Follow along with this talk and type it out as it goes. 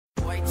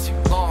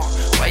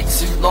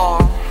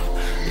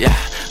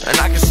And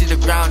I can see the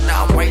ground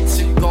now, way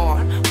too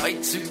gone, way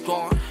too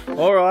gone.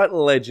 All right,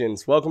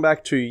 legends. Welcome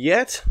back to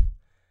yet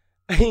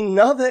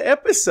another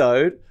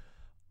episode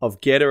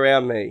of Get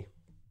Around Me.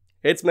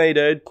 It's me,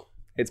 dude.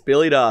 It's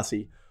Billy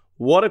Darcy.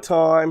 What a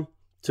time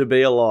to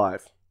be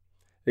alive.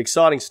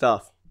 Exciting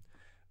stuff.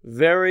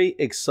 Very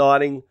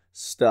exciting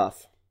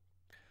stuff.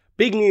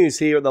 Big news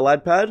here at the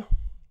Lad Pad.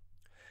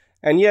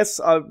 And yes,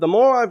 the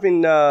more I've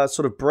been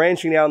sort of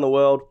branching out in the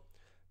world,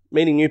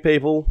 meeting new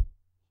people,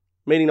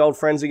 meeting old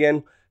friends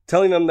again,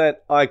 telling them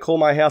that I call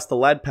my house the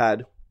Lad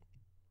Pad,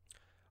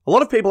 a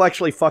lot of people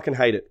actually fucking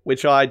hate it,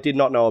 which I did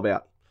not know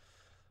about.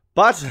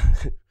 But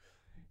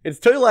it's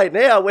too late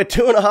now. We're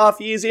 2.5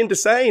 years into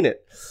saying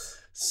it.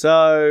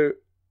 So,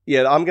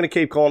 yeah, I'm going to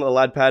keep calling it the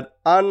Lad Pad,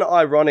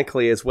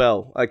 unironically as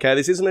well. Okay,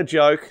 this isn't a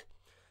joke.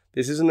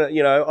 This isn't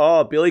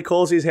a, Billy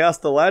calls his house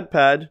the Lad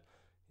Pad.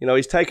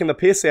 He's taking the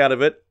piss out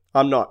of it.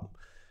 I'm not.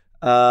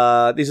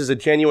 This is a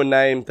genuine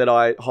name that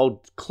I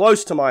hold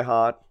close to my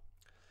heart.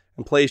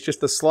 And please,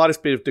 just the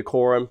slightest bit of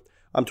decorum.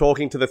 I'm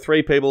talking to the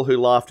 3 people who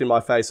laughed in my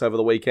face over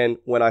the weekend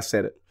when I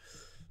said it.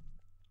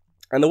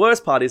 And the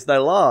worst part is they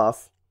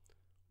laugh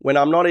when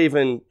I'm not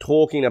even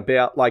talking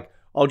about,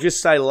 I'll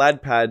just say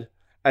Lad Pad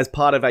as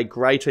part of a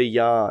greater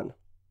yarn.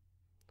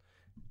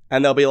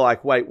 And they'll be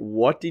like, wait,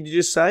 what did you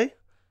just say?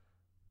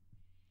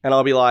 And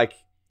I'll be like,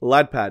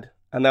 Lad Pad.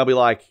 And they'll be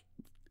like,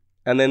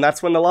 and then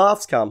that's when the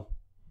laughs come.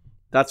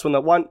 That's when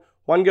the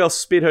one girl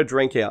spit her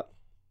drink out.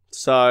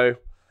 So,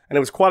 and it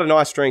was quite a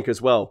nice drink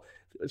as well.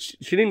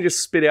 She didn't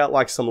just spit out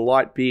like some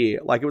light beer.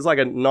 It was like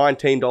a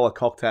 $19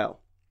 cocktail.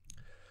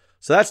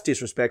 So that's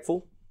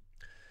disrespectful.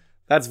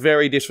 That's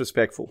very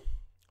disrespectful.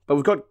 But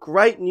we've got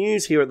great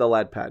news here at the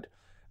Lad Pad.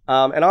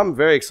 And I'm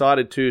very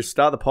excited to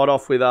start the pod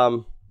off with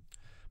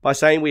by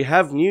saying we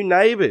have new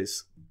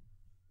neighbours.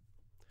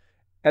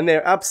 And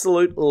they're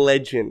absolute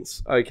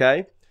legends,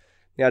 okay?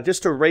 Now,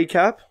 just to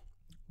recap,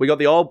 we got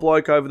the old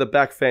bloke over the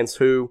back fence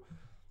who,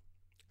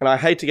 and I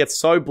hate to get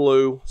so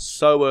blue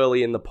so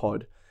early in the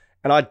pod,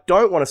 and I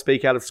don't want to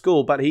speak out of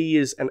school, but he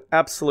is an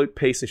absolute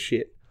piece of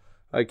shit,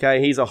 okay?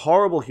 He's a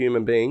horrible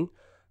human being.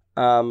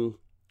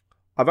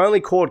 I've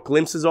only caught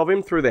glimpses of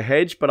him through the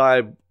hedge, but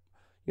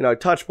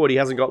touch wood, he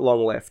hasn't got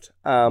long left.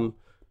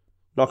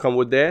 Knock on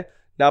wood there.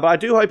 Now, but I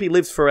do hope he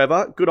lives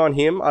forever. Good on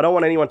him. I don't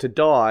want anyone to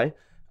die,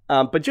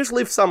 but just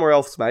live somewhere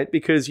else, mate,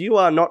 because you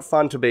are not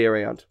fun to be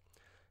around.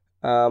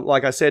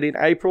 Like I said, in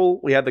April,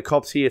 we had the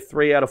cops here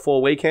 3 out of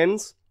 4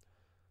 weekends.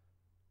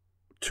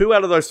 2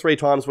 out of those 3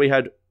 times, we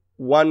had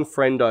one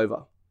friend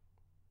over.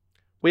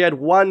 We had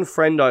one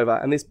friend over,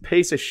 and this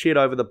piece of shit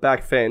over the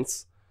back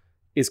fence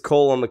is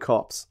calling the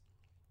cops.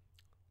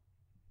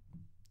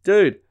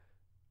 Dude,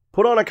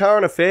 put on a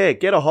current affair,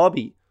 get a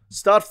hobby,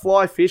 start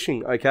fly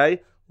fishing,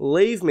 okay?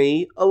 Leave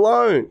me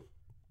alone.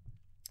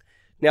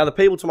 Now, the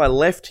people to my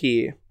left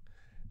here,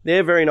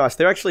 they're very nice.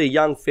 They're actually a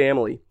young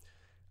family.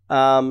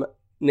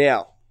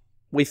 Now,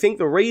 we think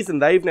the reason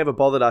they've never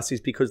bothered us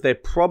is because they're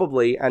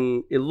probably,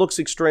 and it looks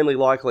extremely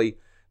likely,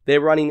 they're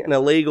running an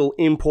illegal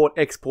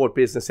import-export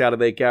business out of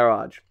their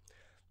garage.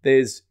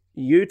 There's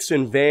utes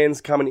and vans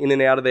coming in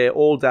and out of there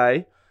all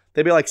day.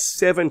 There'd be like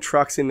 7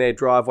 trucks in their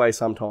driveway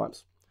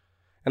sometimes.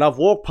 And I've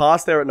walked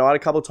past there at night a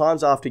couple of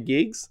times after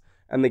gigs,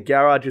 and the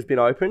garage has been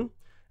open,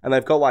 and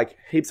they've got like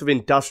heaps of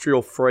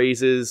industrial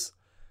freezers.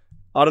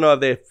 I don't know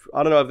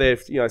if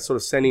they're sort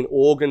of sending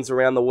organs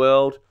around the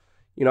world.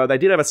 They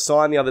did have a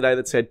sign the other day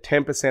that said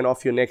 10%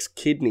 off your next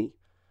kidney,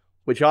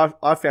 which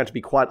I found to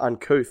be quite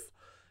uncouth.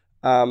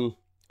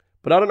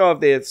 But I don't know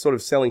if they're sort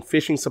of selling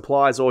fishing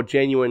supplies or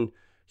genuine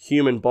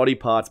human body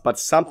parts, but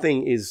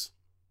something's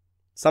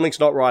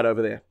not right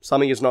over there.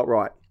 Something is not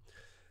right.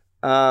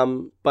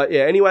 But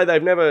yeah, anyway,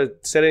 they've never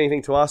said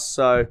anything to us,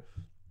 so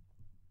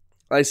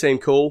they seem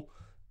cool.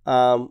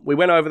 We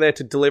went over there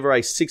to deliver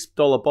a $6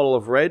 bottle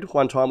of red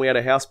one time we had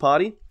a house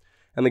party,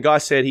 and the guy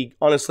said he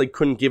honestly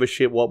couldn't give a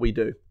shit what we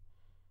do.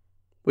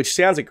 Which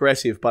sounds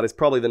aggressive, but it's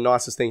probably the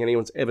nicest thing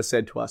anyone's ever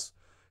said to us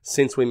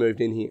since we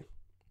moved in here.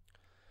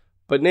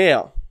 But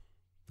now,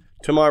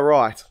 to my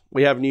right,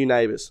 we have new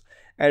neighbours,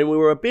 and we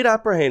were a bit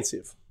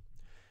apprehensive.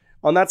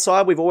 On that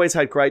side, we've always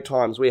had great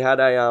times. We had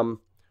a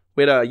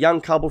young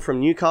couple from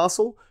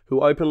Newcastle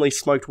who openly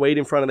smoked weed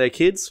in front of their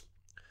kids,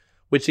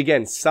 which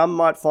again, some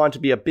might find to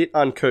be a bit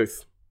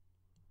uncouth.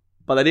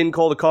 But they didn't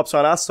call the cops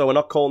on us, so we're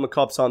not calling the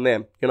cops on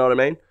them. You know what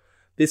I mean?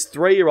 This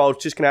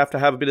 3-year-old's just going to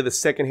have a bit of the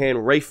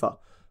secondhand reefer.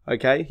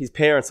 Okay, his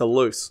parents are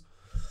loose.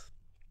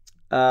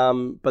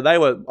 But they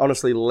were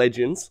honestly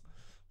legends.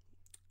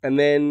 And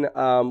then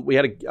we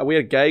had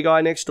a gay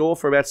guy next door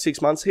for about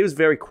 6 months. He was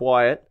very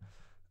quiet.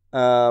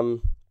 So,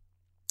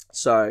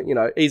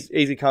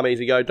 easy come,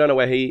 easy go. Don't know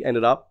where he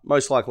ended up.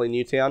 Most likely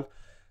Newtown.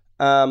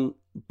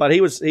 But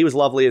he was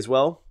lovely as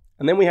well.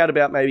 And then we had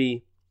about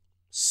maybe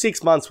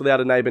 6 months without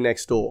a neighbour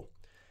next door.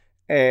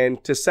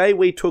 And to say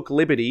we took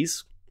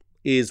liberties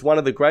is one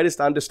of the greatest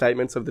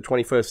understatements of the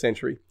 21st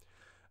century.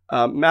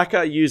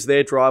 Macca used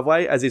their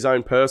driveway as his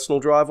own personal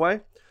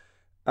driveway.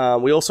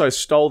 We also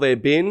stole their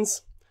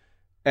bins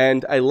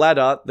and a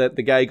ladder that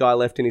the gay guy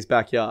left in his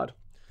backyard.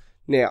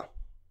 Now,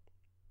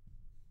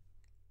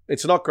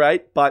 It's not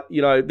great, but,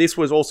 you know, this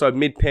was also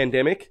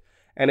mid-pandemic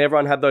and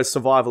everyone had those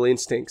survival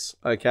instincts,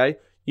 okay?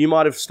 You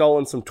might have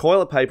stolen some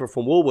toilet paper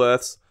from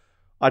Woolworths.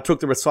 I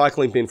took the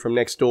recycling bin from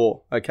next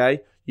door,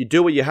 okay? You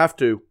do what you have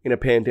to in a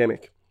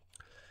pandemic.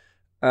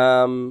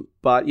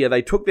 But yeah,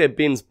 they took their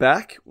bins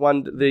back.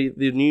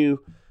 The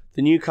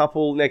new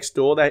couple next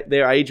door,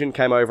 their agent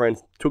came over and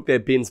took their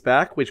bins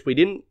back, which we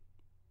didn't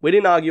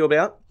argue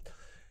about.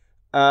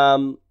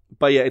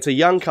 But yeah, it's a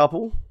young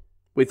couple.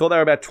 We thought they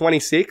were about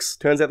 26.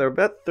 Turns out they're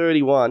about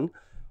 31.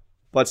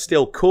 But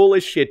still, cool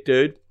as shit,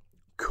 dude.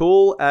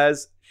 Cool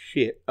as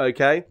shit,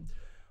 okay?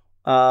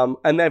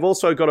 And they've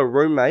also got a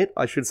roommate,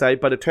 I should say.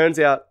 But it turns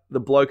out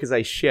the bloke is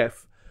a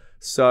chef.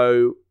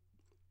 So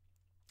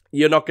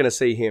you're not going to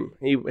see him.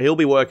 He'll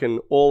be working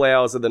all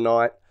hours of the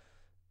night.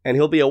 And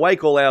he'll be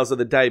awake all hours of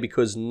the day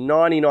because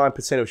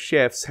 99% of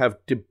chefs have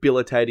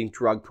debilitating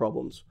drug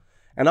problems.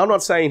 And I'm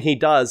not saying he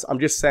does. I'm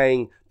just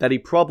saying that he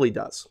probably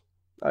does,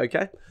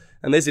 okay?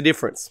 And there's a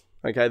difference,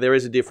 okay? There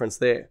is a difference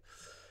there.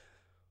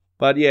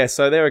 But yeah,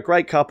 so they're a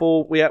great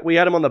couple. We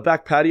had him on the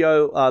back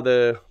patio,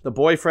 the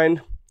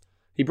boyfriend.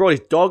 He brought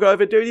his dog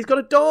over, dude. He's got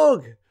a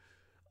dog.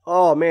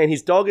 Oh, man,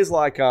 his dog is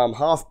like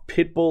half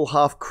pit bull,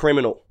 half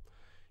criminal.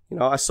 You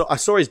know, I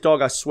saw his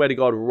dog, I swear to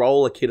God,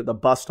 roll a kid at the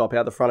bus stop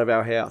out the front of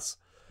our house.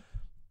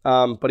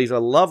 But he's a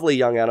lovely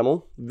young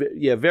animal.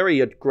 Yeah,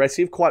 very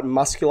aggressive, quite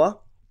muscular.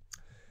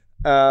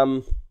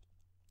 But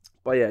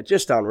yeah,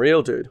 just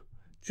unreal, dude.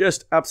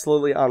 Just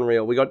absolutely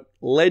unreal. We got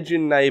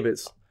legend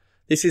neighbors.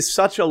 This is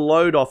such a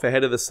load off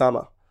ahead of the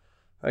summer,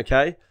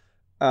 okay?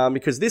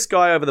 Because this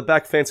guy over the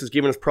back fence has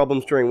given us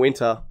problems during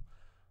winter.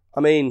 I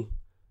mean,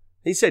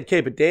 he said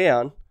keep it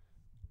down.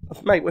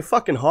 Mate, we're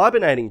fucking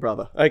hibernating,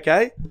 brother,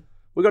 okay?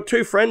 We got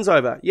 2 friends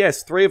over.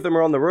 Yes, 3 of them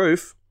are on the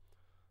roof.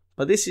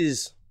 But this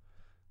is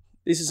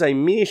a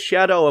mere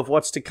shadow of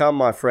what's to come,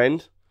 my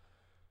friend.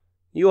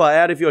 You are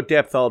out of your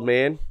depth, old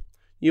man.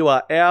 You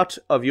are out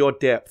of your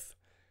depth.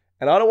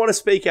 And I don't want to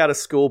speak out of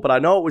school, but I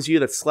know it was you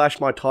that slashed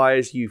my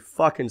tires, you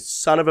fucking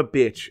son of a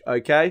bitch,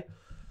 okay?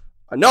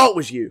 I know it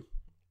was you.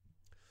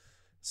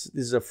 This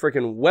is a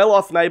freaking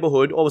well-off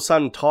neighborhood. All of a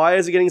sudden,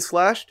 tires are getting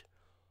slashed.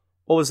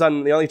 All of a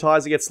sudden, the only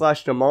tires that get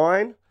slashed are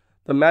mine.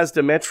 The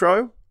Mazda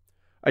Metro.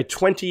 A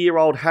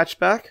 20-year-old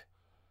hatchback.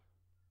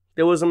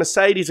 There was a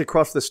Mercedes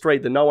across the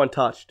street that no one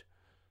touched.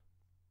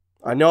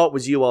 I know it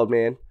was you, old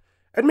man.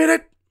 Admit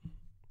it.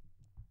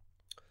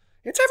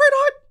 It's every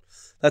night.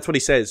 That's what he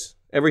says.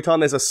 Every time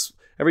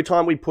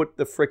we put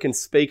the frickin'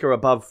 speaker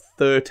above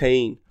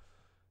 13.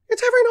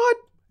 It's every night.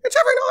 It's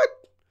every night.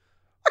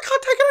 I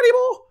can't take it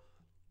anymore.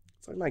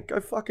 It's like, mate, go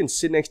fucking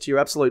sit next to your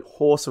absolute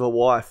horse of a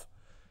wife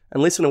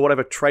and listen to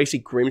whatever Tracy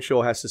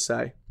Grimshaw has to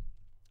say.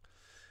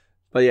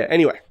 But yeah,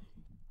 anyway.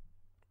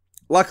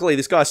 Luckily,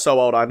 this guy's so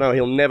old, I know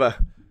he'll never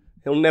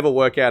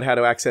work out how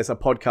to access a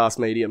podcast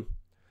medium.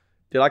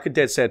 Dude, I could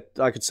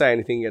say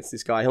anything against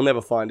this guy. He'll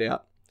never find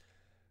out.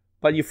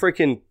 But you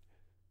freaking...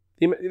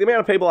 The amount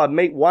of people I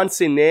meet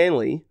once in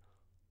Manly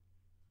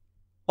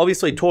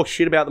obviously talk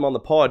shit about them on the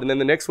pod, and then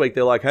the next week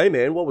they're like, hey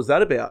man, what was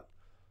that about?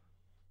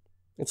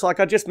 It's like,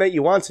 I just met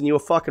you once and you were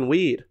fucking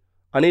weird.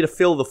 I need to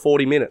fill the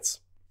 40 minutes.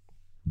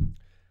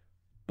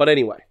 But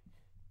anyway.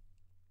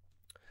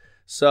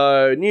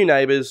 So, new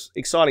neighbours,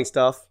 exciting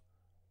stuff.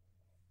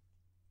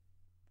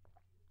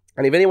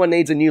 And if anyone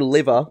needs a new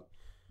liver,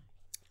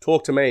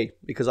 talk to me,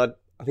 because I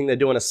think they're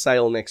doing a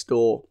sale next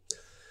door.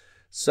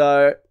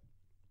 So...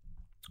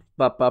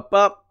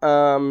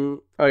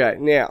 Okay,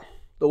 now,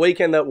 the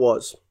weekend that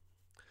was.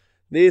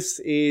 This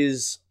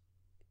is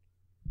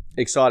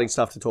exciting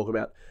stuff to talk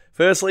about.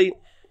 Firstly,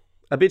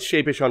 a bit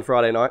sheepish on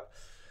Friday night.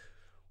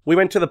 We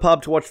went to the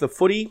pub to watch the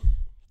footy,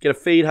 get a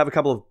feed, have a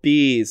couple of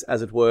beers,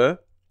 as it were.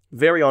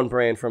 Very on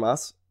brand from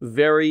us.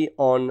 Very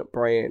on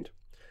brand.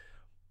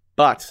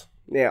 But,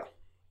 now,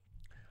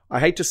 I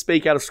hate to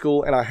speak out of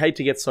school and I hate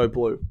to get so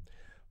blue.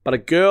 But a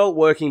girl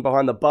working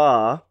behind the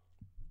bar...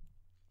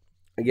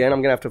 Again,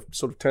 I'm going to have to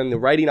sort of turn the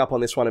rating up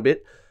on this one a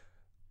bit.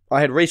 I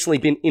had recently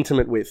been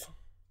intimate with.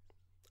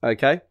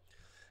 Okay?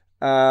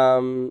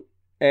 And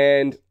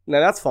now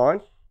that's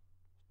fine.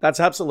 That's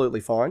absolutely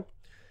fine.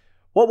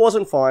 What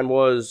wasn't fine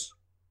was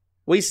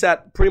we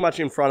sat pretty much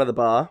in front of the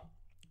bar.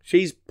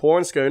 She's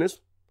pouring schooners.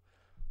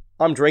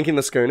 I'm drinking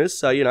the schooners.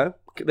 So, you know,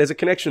 there's a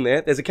connection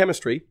there. There's a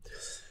chemistry.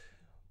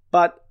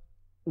 But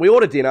we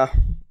ordered dinner.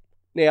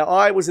 Now,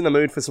 I was in the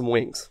mood for some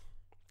wings.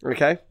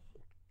 Okay?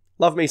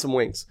 Love me some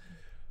wings.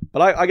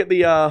 But I get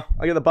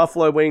the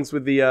buffalo wings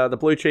with the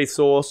blue cheese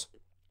sauce.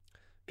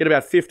 Get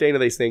about 15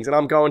 of these things, and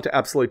I'm going to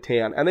absolute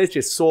town. And there's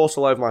just sauce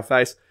all over my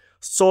face,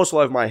 sauce all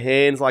over my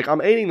hands. Like, I'm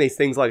eating these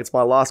things like it's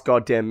my last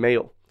goddamn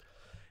meal.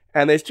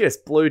 And there's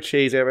just blue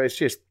cheese everywhere. It's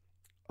just,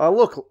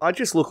 I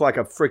just look like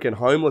a freaking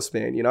homeless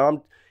man, you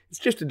know? It's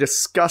just a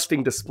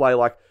disgusting display.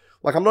 Like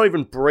I'm not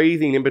even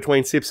breathing in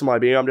between sips of my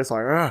beer. I'm just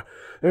like,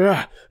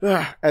 and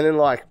then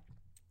like,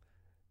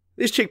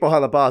 this chick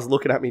behind the bar is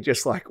looking at me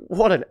just like,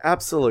 what an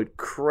absolute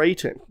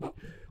cretin.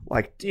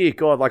 Like, dear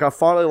God. Like, I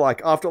finally,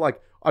 like, after, like,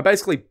 I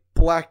basically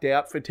blacked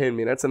out for 10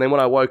 minutes. And then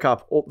when I woke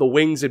up, all the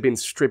wings had been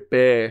stripped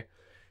bare.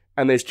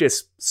 and there's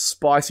just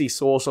spicy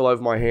sauce all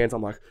over my hands.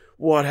 I'm like,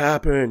 what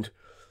happened?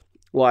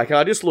 Like, and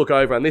I just look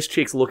over and this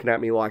chick's looking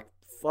at me like,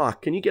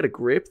 fuck, can you get a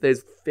grip?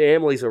 There's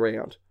families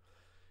around,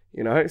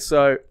 you know?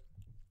 So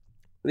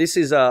this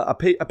is a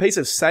piece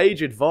of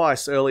sage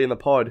advice early in the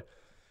pod.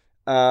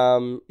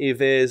 If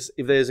there's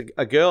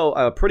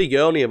a pretty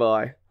girl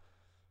nearby,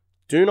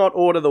 do not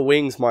order the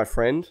wings, my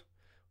friend.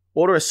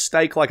 Order a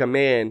steak like a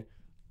man.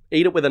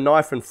 Eat it with a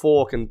knife and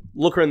fork and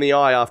look her in the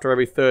eye after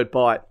every third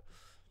bite.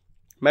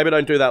 Maybe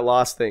don't do that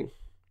last thing.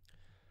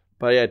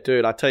 But yeah,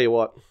 dude, I tell you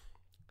what.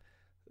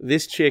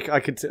 This chick, I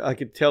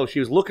could tell she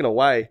was looking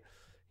away.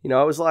 You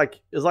know, it was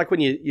like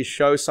when you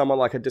show someone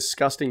like a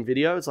disgusting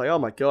video. It's like, oh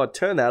my God,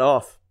 turn that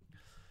off.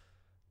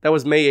 That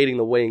was me eating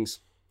the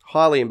wings.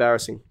 Highly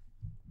embarrassing.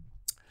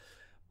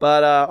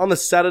 But on the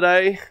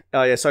Saturday,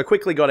 so I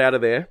quickly got out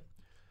of there.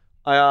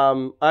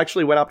 I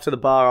actually went up to the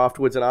bar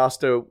afterwards and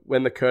asked her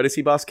when the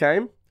courtesy bus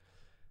came.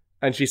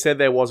 And she said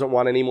there wasn't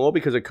one anymore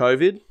because of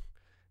COVID.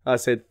 I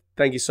said,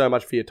 thank you so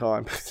much for your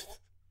time.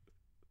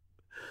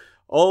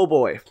 Oh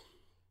boy.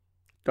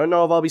 Don't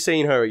know if I'll be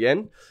seeing her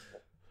again.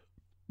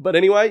 But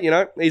anyway, you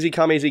know, easy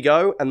come, easy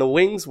go. And the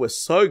wings were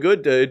so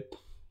good, dude.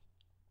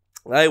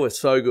 They were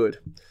so good.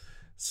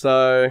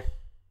 So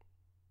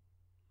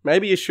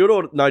maybe you should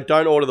order. No,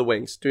 don't order the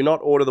wings. Do not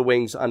order the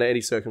wings under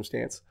any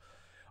circumstance.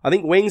 I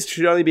think wings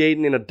should only be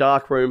eaten in a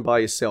dark room by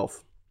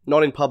yourself,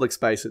 not in public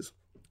spaces.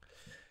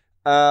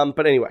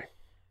 But anyway.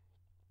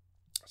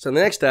 So the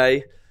next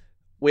day,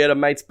 we had a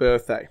mate's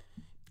birthday.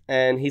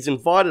 And he's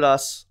invited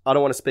us, I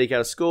don't want to speak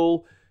out of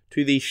school,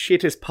 to the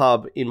shittest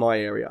pub in my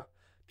area.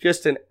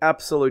 Just an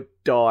absolute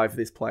dive,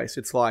 this place.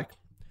 It's got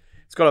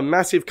a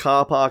massive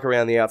car park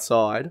around the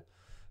outside.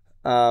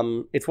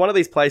 It's one of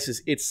these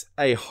places, it's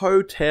a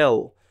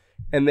hotel,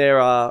 and there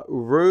are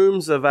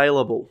rooms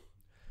available,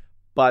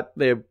 but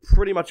they're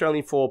pretty much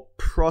only for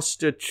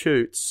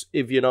prostitutes,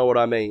 if you know what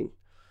I mean.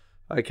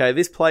 Okay,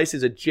 this place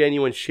is a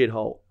genuine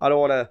shithole. I don't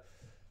want to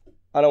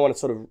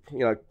sort of, you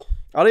know,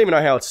 I don't even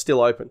know how it's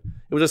still open.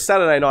 It was a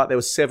Saturday night, there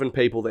was 7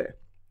 people there.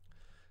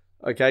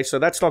 Okay, so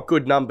that's not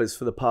good numbers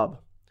for the pub.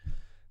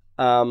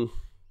 But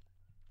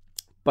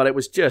it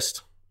was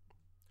just,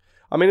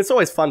 I mean, it's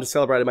always fun to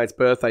celebrate a mate's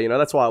birthday, you know,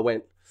 that's why I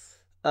went.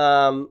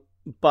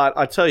 But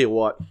I tell you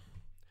what,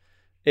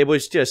 it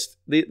was just,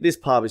 this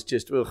pub is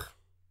just,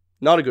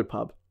 not a good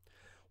pub.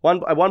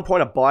 At one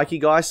point, a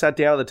bikie guy sat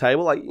down at the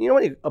table. Like, you know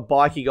when a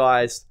bikie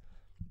guy is,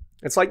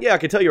 it's like, yeah, I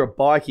can tell you're a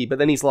bikie, but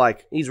then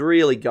he's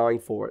really going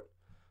for it.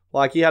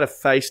 Like, he had a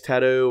face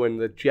tattoo and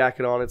the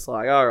jacket on. It's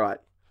like, all right,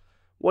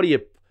 what are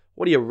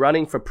you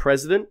running for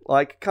president?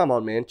 Like, come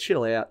on, man,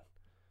 chill out.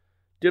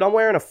 Dude, I'm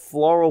wearing a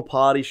floral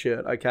party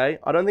shirt, okay?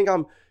 I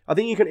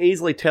think you can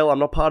easily tell I'm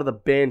not part of the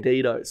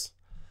Banditos.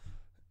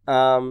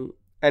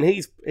 And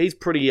he's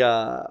pretty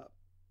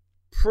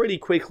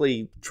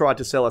quickly tried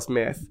to sell us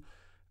meth.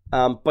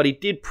 But he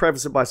did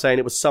preface it by saying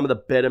it was some of the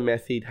better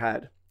meth he'd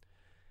had.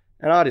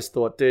 And I just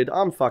thought, dude,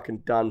 I'm fucking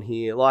done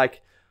here.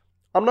 Like,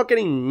 I'm not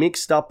getting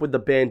mixed up with the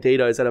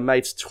Banditos at a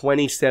mate's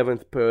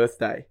 27th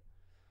birthday.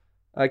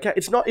 Okay?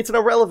 It's an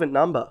irrelevant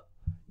number.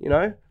 You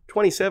know?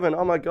 27,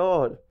 oh my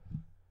God.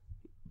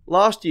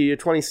 Last year, you're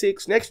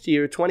 26. Next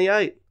year, you're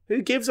 28.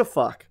 Who gives a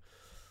fuck?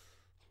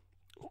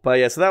 But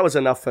yeah, so that was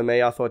enough for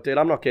me. I thought, dude,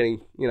 I'm not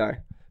getting, you know,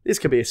 this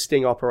could be a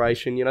sting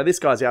operation. You know, this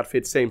guy's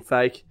outfit seemed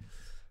fake.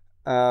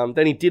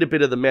 Then he did a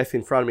bit of the meth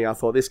in front of me. I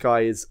thought, this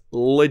guy is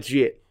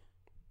legit.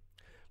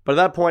 But at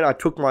that point, I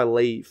took my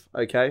leave,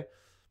 okay?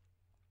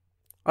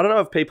 I don't know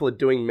if people are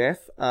doing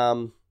meth,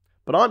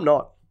 but I'm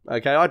not,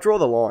 okay? I draw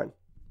the line.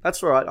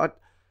 That's right.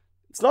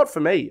 It's not for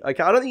me,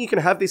 okay? I don't think you can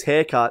have this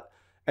haircut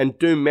and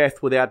do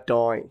meth without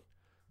dying,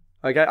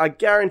 okay? I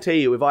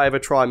guarantee you, if I ever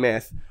try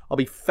meth, I'll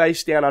be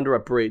face down under a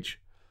bridge,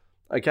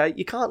 okay?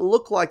 You can't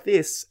look like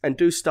this and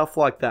do stuff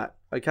like that,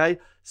 okay?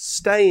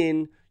 Stay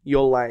in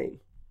your lane.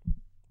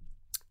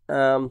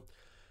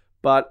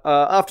 But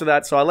after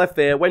that, so I left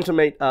there, went to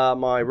meet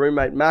my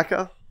roommate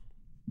Macca,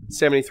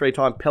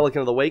 73-time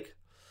Pelican of the Week,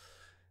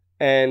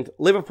 and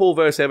Liverpool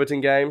versus Everton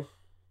game,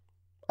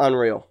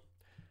 unreal.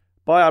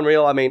 By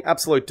unreal, I mean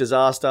absolute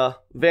disaster.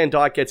 Van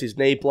Dijk gets his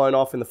knee blown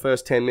off in the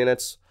first 10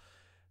 minutes.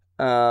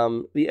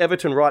 The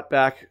Everton right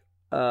back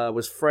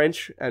was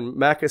French, and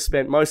Macca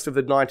spent most of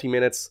the 90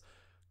 minutes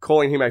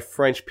calling him a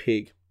French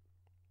pig.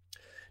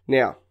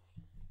 Now,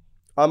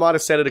 I might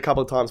have said it a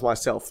couple of times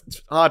myself.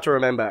 It's hard to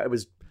remember. It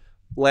was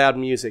loud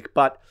music.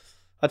 But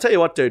I tell you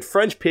what, dude,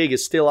 French pig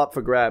is still up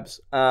for grabs.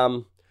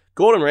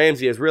 Gordon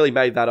Ramsay has really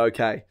made that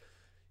okay.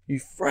 You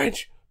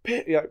French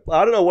pig. You know,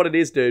 I don't know what it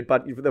is, dude,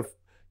 but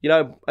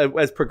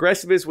as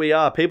progressive as we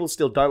are, people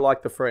still don't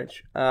like the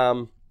French.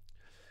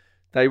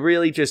 They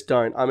really just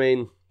don't. I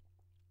mean,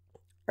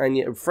 and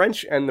yet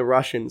French and the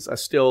Russians are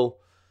still,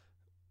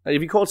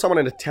 if you called someone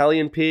an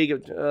Italian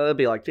pig, they'd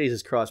be like,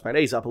 Jesus Christ, mate,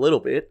 ease up a little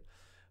bit.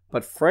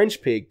 But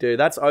French pig, dude,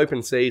 that's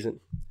open season.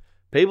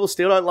 People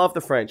still don't love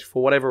the French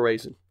for whatever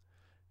reason.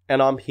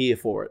 And I'm here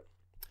for it.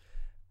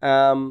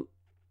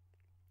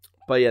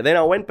 But yeah, then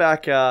I went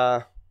back,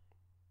 got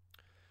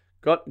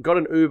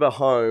an Uber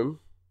home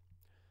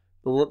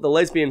The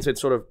lesbians had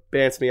sort of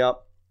bounced me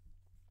up.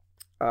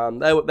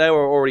 They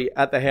were already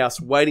at the house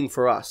waiting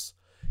for us.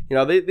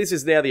 This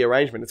is now the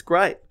arrangement. It's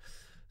great.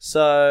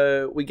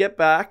 So we get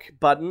back,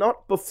 but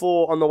not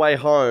before on the way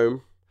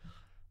home.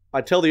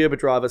 I tell the Uber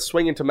driver,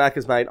 swing into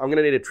Macca's, mate. I'm going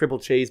to need a triple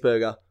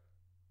cheeseburger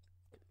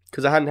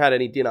because I hadn't had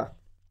any dinner.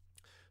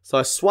 So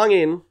I swung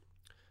in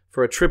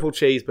for a triple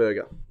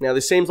cheeseburger. Now,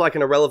 this seems like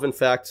an irrelevant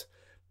fact.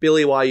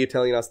 Billy, why are you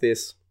telling us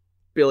this?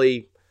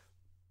 Billy,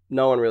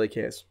 no one really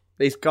cares.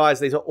 These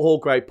are all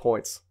great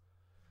points.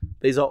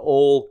 These are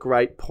all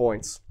great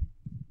points.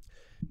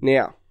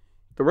 Now,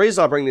 the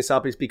reason I bring this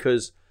up is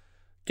because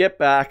get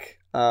back,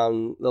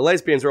 the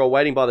lesbians are all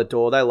waiting by the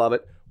door. They love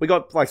it. We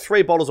got like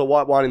 3 bottles of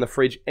white wine in the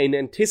fridge in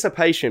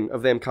anticipation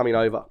of them coming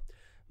over.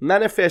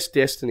 Manifest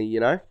destiny,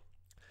 Now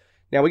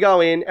we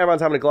go in,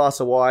 everyone's having a glass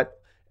of white.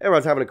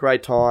 Everyone's having a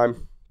great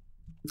time.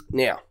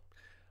 Now,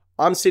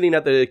 I'm sitting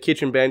at the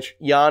kitchen bench,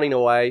 yarning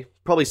away,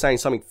 probably saying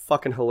something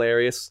fucking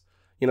hilarious.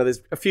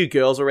 There's a few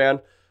girls around.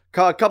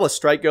 A couple of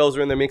straight girls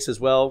are in the mix as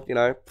well.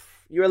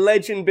 You're a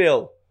legend,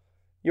 Bill.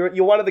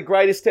 You're one of the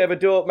greatest to ever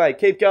do it, mate.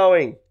 Keep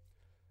going.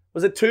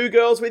 Was it 2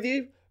 girls with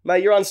you?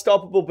 Mate, you're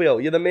unstoppable, Bill.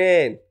 You're the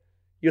man.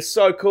 You're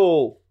so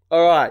cool.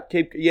 All right,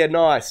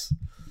 nice.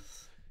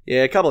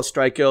 Yeah, a couple of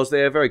straight girls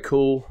there. Very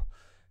cool.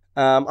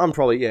 I'm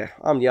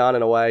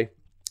yarning away.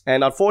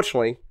 And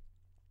unfortunately,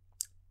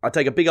 I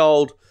take a big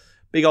old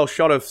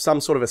shot of some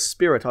sort of a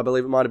spirit. I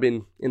believe it might have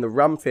been in the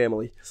rum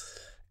family.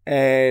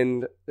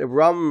 And the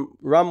rum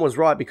was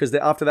right because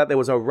after that there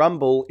was a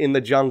rumble in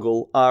the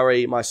jungle,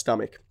 re my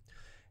stomach.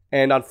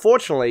 And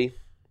unfortunately,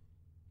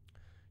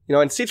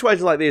 in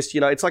situations like this,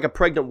 it's like a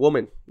pregnant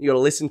woman. You got to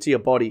listen to your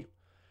body.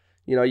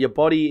 Your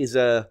body is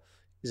a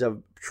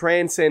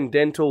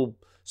transcendental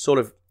sort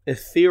of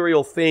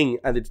ethereal thing,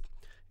 and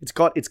it's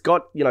got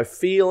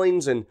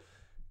feelings and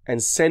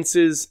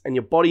senses, and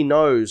your body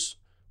knows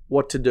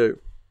what to do.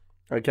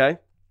 Okay?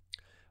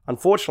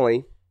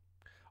 Unfortunately,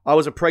 I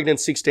was a pregnant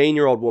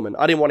 16-year-old woman.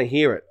 I didn't want to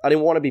hear it. I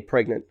didn't want to be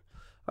pregnant.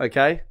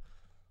 Okay?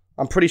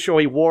 I'm pretty sure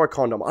he wore a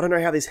condom. I don't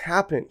know how this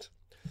happened.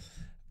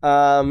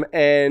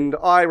 And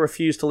I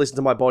refused to listen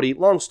to my body.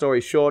 Long story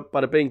short,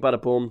 bada bing,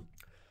 bada boom.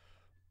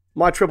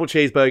 My triple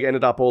cheeseburger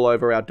ended up all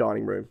over our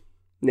dining room.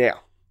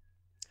 Now,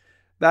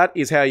 that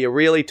is how you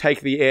really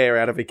take the air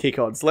out of the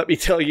kick-ons. Let me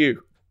tell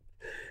you.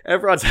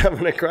 Everyone's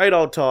having a great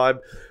old time.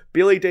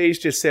 Billy D's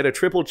just set a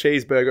triple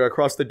cheeseburger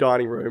across the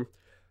dining room.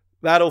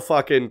 That'll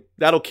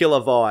kill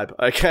a vibe,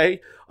 okay?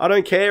 I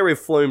don't care if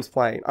Flume's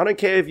playing. I don't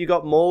care if you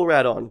got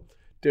Mallrat on.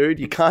 Dude,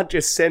 you can't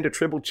just send a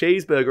triple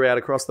cheeseburger out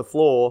across the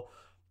floor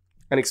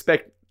and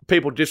expect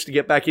people just to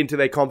get back into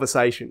their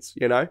conversations,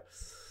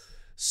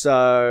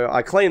 So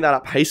I cleaned that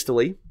up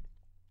hastily.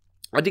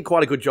 I did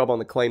quite a good job on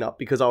the cleanup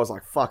because I was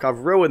like, fuck, I've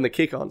ruined the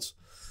kick-ons.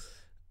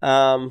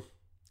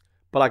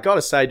 But I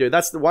gotta say, dude,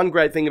 that's the one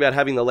great thing about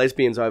having the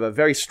lesbians over.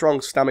 Very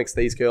strong stomachs,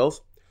 these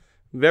girls.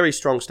 Very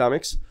strong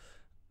stomachs.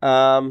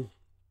 So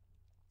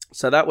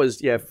that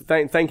was,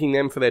 thanking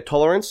them for their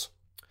tolerance.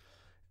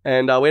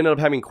 And we ended up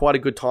having quite a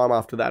good time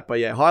after that. But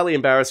yeah, highly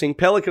embarrassing.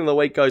 Pelican of the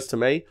week goes to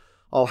me.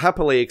 I'll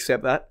happily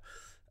accept that.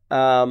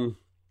 And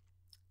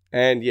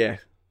yeah,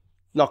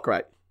 not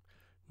great.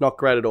 Not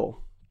great at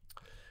all.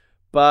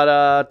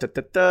 But,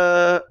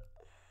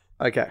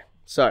 okay,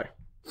 so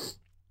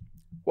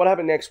what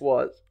happened next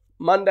was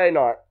Monday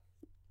night.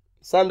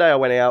 Sunday I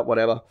went out,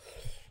 whatever.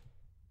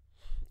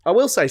 I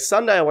will say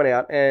Sunday I went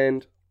out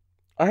and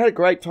I had a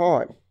great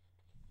time.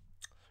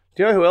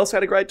 Do you know who else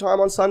had a great time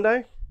on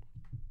Sunday?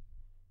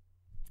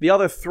 The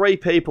other 3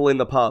 people in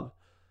the pub.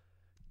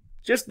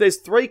 Just there's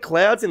 3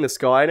 clouds in the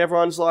sky and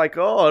everyone's like,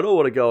 oh, I don't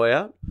want to go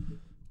out.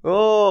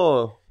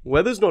 Oh,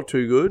 weather's not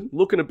too good.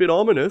 Looking a bit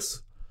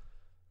ominous.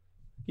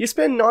 You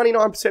spend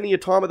 99% of your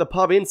time at the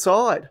pub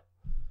inside.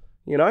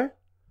 I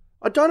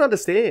don't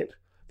understand.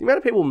 The amount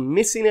of people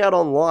missing out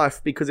on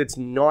life because it's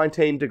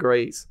 19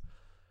 degrees.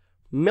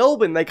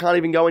 Melbourne, they can't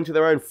even go into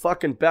their own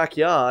fucking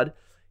backyard.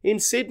 In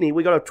Sydney,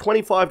 we got a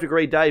 25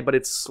 degree day, but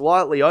it's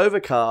slightly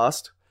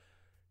overcast.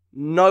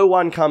 No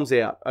one comes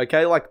out,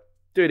 okay? Like,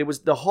 dude,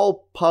 the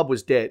whole pub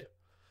was dead.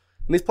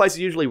 And this place is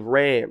usually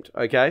rammed,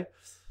 okay?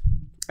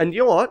 And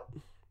you know what?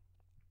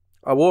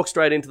 I walk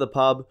straight into the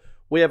pub.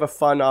 We have a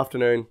fun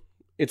afternoon.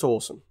 It's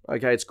awesome,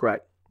 okay? It's great.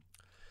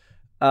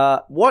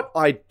 What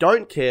I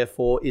don't care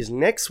for is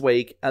next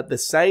week at the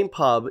same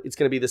pub, it's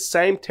going to be the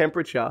same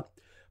temperature,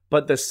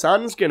 but the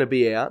sun's going to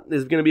be out.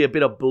 There's going to be a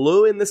bit of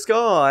blue in the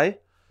sky,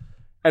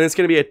 and it's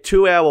going to be a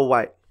 2-hour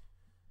wait.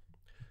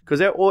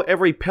 Because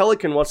every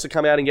pelican wants to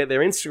come out and get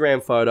their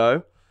Instagram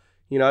photo,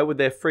 with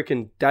their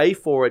freaking day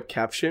for it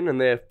caption, and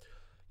they're,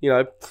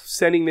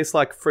 sending this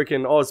like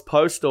freaking Oz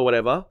Post or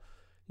whatever.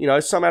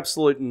 Some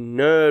absolute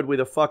nerd with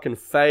a fucking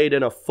fade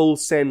and a full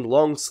send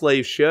long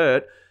sleeve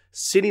shirt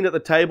sitting at the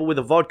table with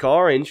a vodka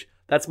orange.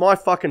 That's my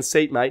fucking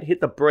seat, mate.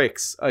 Hit the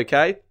bricks,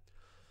 okay?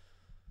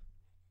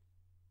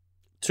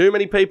 Too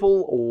many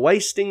people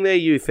wasting their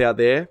youth out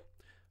there.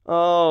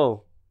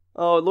 Oh,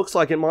 it looks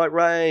like it might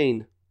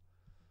rain.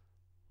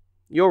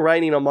 You're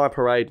raining on my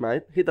parade,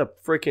 mate. Hit the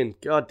freaking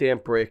goddamn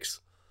bricks.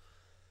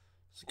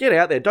 So get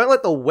out there. Don't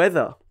let the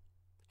weather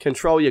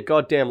control your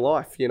goddamn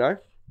life, you know?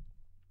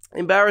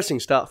 Embarrassing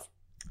stuff.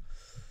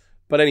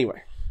 But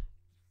anyway,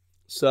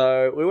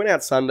 so we went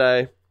out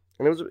Sunday,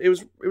 and it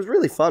was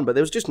really fun, but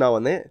there was just no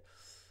one there.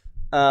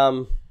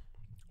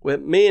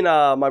 With me and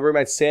my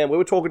roommate Sam, we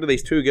were talking to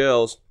these two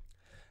girls,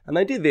 and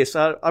they did this.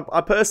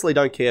 I personally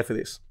don't care for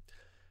this.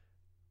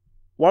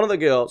 One of the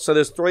girls, so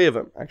there's three of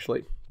them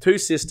actually, two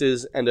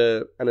sisters and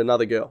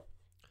another girl.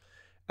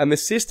 And the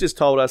sisters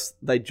told us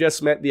they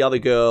just met the other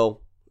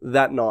girl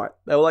that night.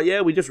 They were like,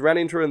 yeah, we just ran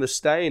into her in the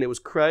stain. It was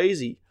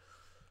crazy.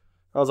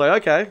 I was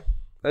like, okay,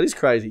 that is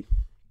crazy.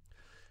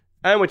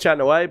 And we're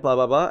chatting away, blah,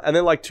 blah, blah. And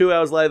then like 2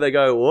 hours later, they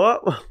go,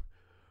 what?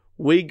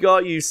 We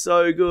got you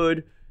so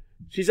good.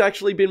 She's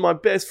actually been my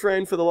best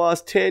friend for the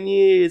last 10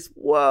 years.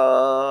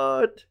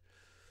 What?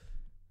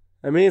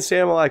 And me and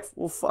Sam are like,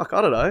 well, fuck,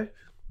 I don't know.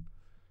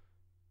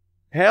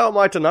 How am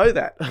I to know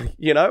that?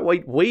 You know,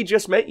 we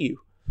just met you.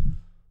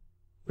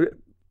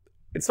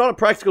 It's not a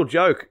practical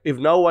joke if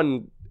no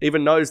one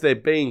even knows they're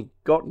being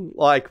gotten.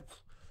 Like,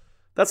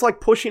 that's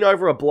like pushing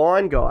over a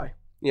blind guy.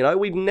 You know,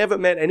 we've never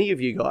met any of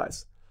you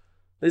guys.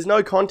 There's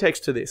no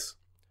context to this.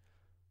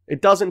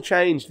 It doesn't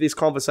change this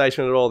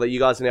conversation at all that you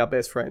guys are now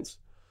best friends.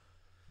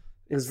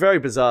 It was very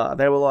bizarre.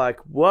 They were like,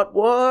 what?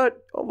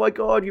 Oh my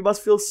God, you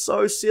must feel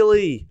so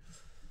silly.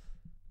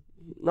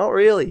 Not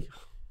really.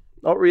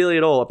 Not really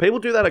at all. People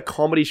do that at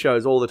comedy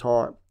shows all the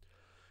time.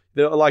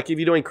 They're like, if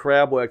you're doing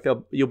crowd work,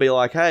 you'll be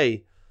like,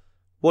 hey,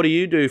 what do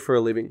you do for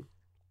a living?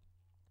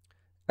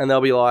 And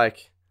they'll be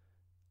like,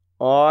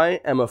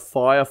 I am a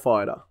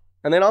firefighter.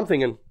 And then I'm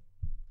thinking,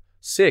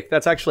 sick,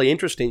 that's actually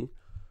interesting.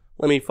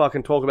 Let me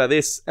fucking talk about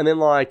this. And then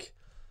like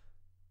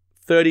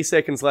 30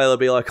 seconds later, they'll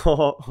be like,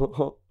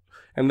 oh,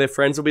 and their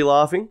friends will be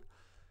laughing.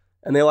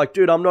 And they're like,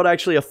 dude, I'm not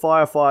actually a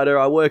firefighter.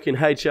 I work in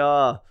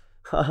HR.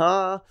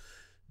 Haha.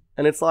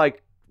 And it's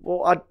like,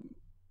 well,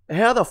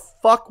 how the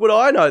fuck would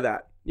I know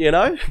that? You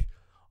know?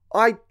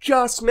 I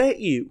just met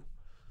you.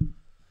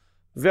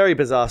 Very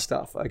bizarre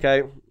stuff,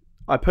 okay?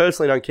 I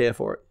personally don't care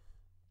for it.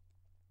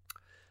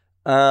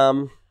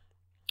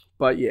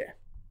 But yeah.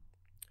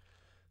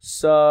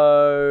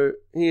 So,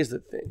 here's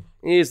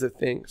the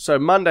thing. So,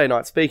 Monday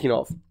night, speaking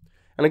of,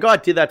 and a guy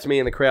did that to me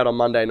in the crowd on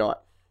Monday night.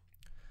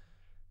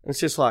 It's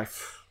just like,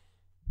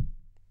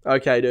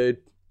 okay, dude.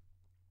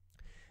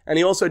 And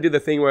he also did the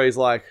thing where he's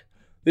like,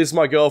 this is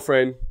my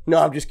girlfriend. No,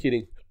 I'm just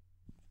kidding.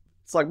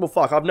 It's like, well,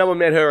 fuck, I've never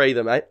met her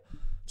either, mate.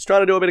 Just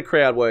trying to do a bit of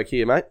crowd work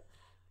here, mate.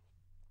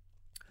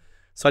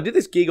 So I did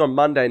this gig on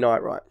Monday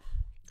night, right?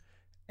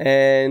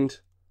 And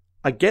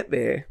I get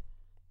there,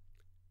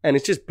 and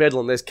it's just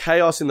bedlam. There's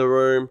chaos in the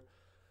room.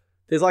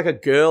 There's like a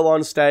girl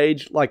on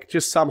stage, like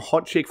just some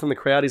hot chick from the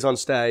crowd is on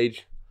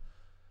stage.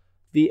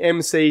 The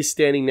MC's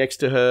standing next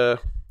to her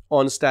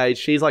on stage.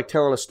 She's like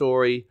telling a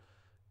story.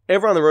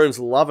 Everyone in the room's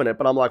loving it,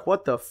 but I'm like,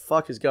 what the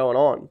fuck is going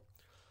on?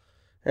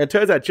 And it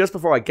turns out just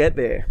before I get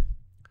there,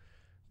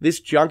 this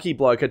junkie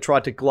bloke had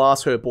tried to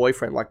glass her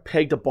boyfriend, like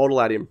pegged a bottle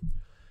at him,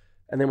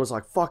 and then was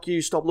like, fuck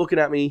you, stop looking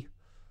at me.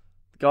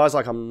 The guy's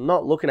like, I'm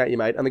not looking at you,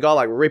 mate. And the guy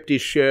like ripped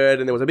his shirt,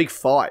 and there was a big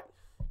fight.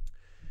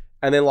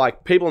 And then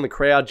like people in the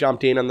crowd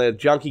jumped in, and the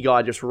junkie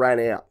guy just ran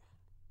out.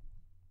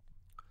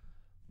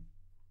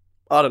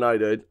 I don't know,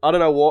 dude. I don't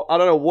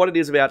know what it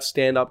is about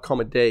stand-up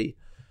comedy,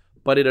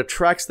 but it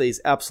attracts these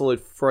absolute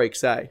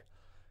freaks, eh?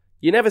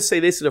 You never see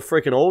this at a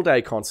freaking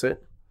all-day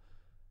concert.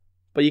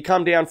 But you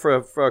come down for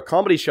a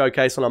comedy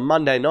showcase on a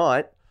Monday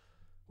night,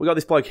 we got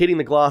this bloke hitting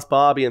the glass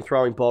Barbie and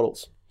throwing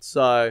bottles.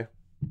 So,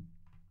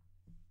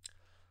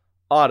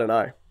 I don't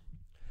know.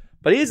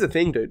 But here's the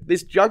thing, dude.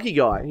 This junkie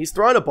guy, he's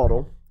thrown a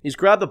bottle, he's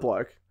grabbed the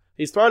bloke,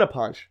 he's thrown a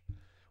punch.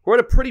 We're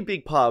at a pretty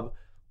big pub.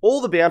 All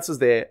the bouncers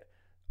there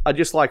are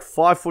just like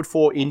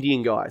 5'4"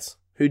 Indian guys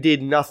who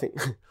did nothing.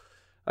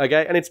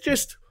 Okay? And it's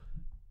just,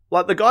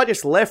 like the guy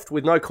just left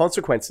with no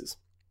consequences.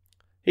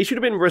 He should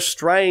have been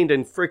restrained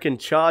and freaking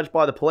charged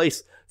by the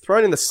police,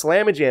 thrown in the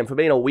slammer jam for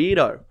being a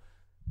weirdo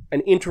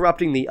and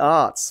interrupting the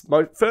arts.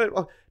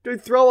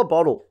 Dude, throw a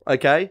bottle,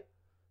 okay?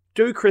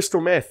 Do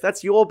crystal meth.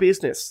 That's your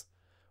business.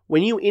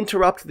 When you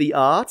interrupt the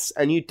arts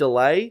and you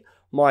delay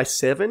my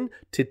 7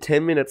 to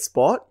 10 minute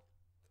spot,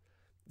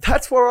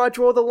 that's where I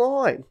draw the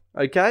line,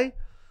 okay?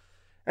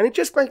 And it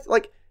just makes,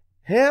 like,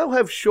 how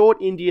have short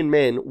Indian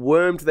men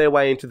wormed their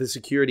way into the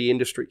security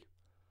industry?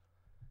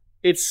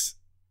 It's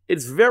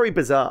very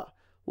bizarre.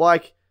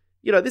 Like,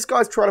 you know, this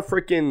guy's trying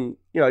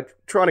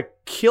to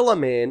kill a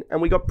man,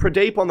 and we got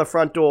Pradeep on the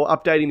front door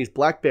updating his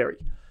BlackBerry.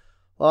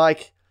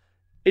 Like,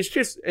 it's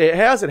just,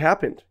 how's it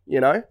happened, you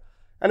know?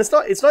 And it's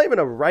not even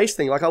a race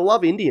thing. Like, I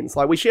love Indians.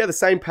 Like, we share the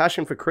same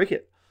passion for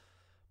cricket.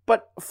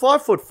 But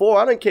 5'4",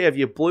 I don't care if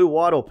you're blue,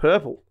 white, or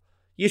purple.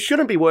 You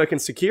shouldn't be working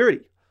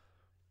security.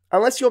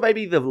 Unless you're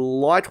maybe the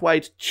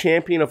lightweight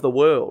champion of the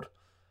world.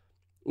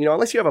 You know,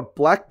 unless you have a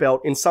black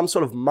belt in some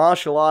sort of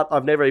martial art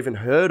I've never even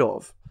heard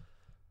of.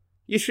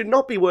 You should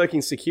not be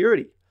working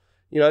security.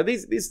 You know,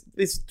 these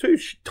two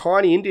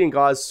tiny Indian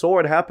guys saw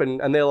it happen,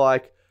 and they're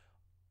like,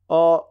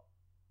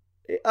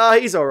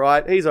 he's all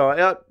right.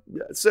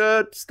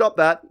 Sir, stop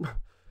that.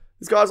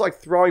 This guy's like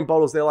throwing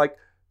bottles. They're like,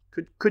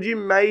 could you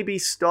maybe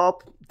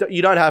stop?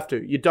 You don't have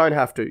to. You don't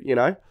have to, you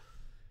know?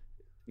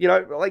 You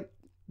know, like,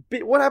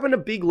 what happened to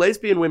big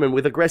lesbian women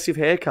with aggressive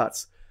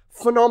haircuts?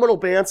 Phenomenal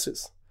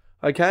bouncers,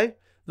 okay?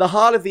 The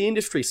heart of the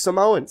industry,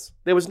 Samoans.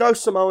 There was no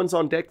Samoans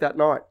on deck that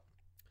night.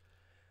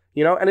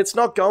 You know, and it's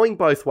not going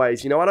both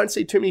ways. You know, I don't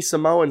see too many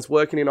Samoans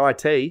working in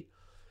IT.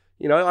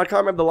 You know, I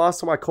can't remember the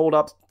last time I called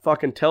up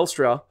fucking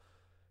Telstra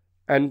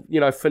and, you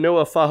know,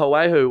 Whenua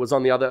Whahawehu was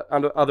on the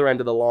other end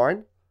of the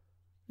line.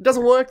 It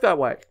doesn't work that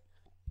way.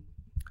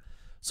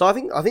 So I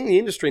think the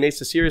industry needs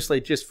to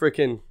seriously just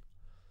freaking,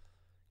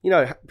 you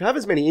know, have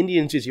as many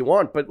Indians as you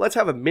want, but let's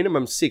have a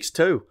minimum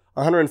 6'2",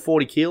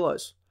 140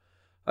 kilos.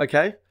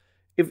 Okay?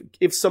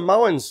 If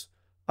Samoans,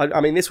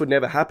 I mean, this would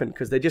never happen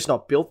because they're just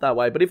not built that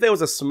way, but if there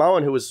was a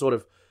Samoan who was sort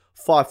of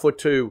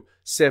 5'2",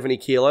 70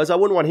 kilos, I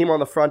wouldn't want him on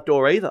the front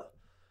door either.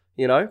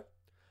 You know?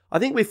 I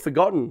think we've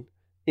forgotten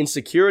in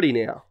security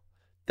now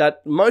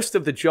that most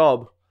of the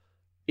job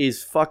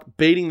is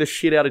beating the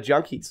shit out of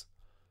junkies.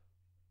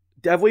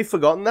 Have we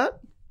forgotten that?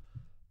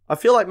 I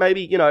feel like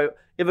maybe, you know,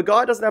 if a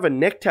guy doesn't have a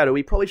neck tattoo,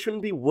 he probably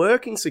shouldn't be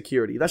working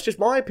security. That's just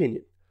my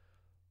opinion.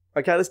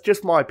 Okay, that's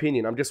just my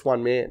opinion. I'm just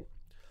one man.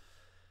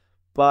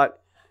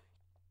 But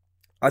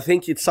I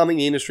think it's something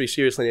the industry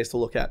seriously needs to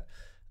look at.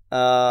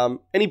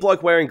 Any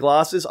bloke wearing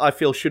glasses, I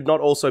feel, should not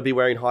also be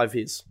wearing high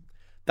vis.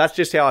 That's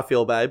just how I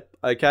feel, babe.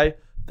 Okay?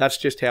 That's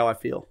just how I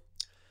feel.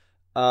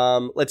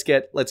 Let's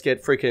get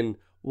freaking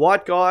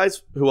white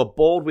guys who are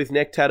bald with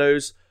neck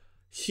tattoos,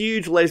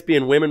 huge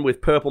lesbian women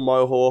with purple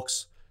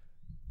mohawks,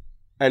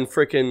 and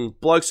freaking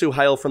blokes who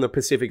hail from the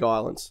Pacific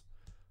Islands.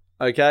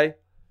 Okay?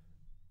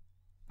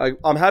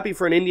 I'm happy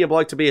for an Indian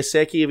bloke to be a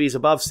Seki if he's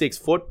above 6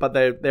 foot, but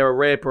they're a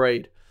rare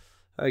breed.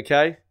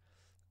 Okay?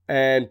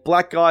 And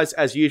black guys,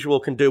 as usual,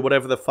 can do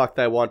whatever the fuck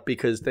they want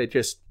because they're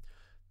just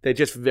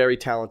very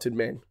talented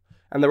men.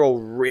 And they're all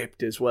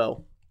ripped as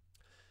well.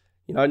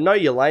 You know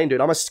your lane, dude.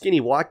 I'm a skinny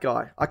white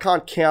guy. I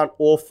can't count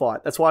or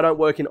fight. That's why I don't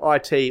work in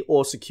IT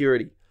or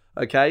security.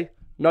 Okay?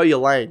 Know your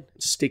lane.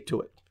 Stick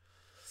to it.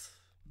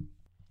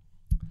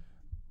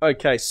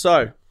 Okay,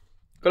 so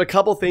got a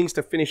couple things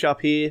to finish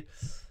up here.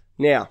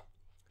 Now,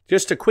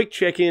 just a quick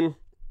check-in.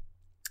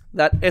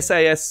 That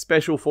SAS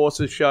Special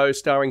Forces show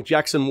starring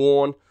Jackson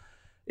Warne.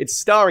 It's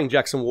starring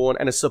Jackson Warne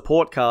and a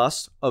support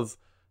cast of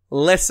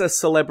lesser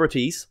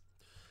celebrities.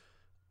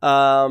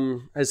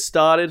 Has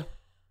started.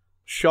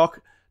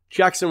 Shock.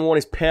 Jackson Warne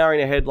is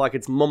powering ahead like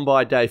it's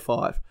Mumbai Day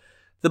 5.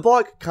 The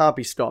bloke can't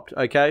be stopped,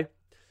 okay?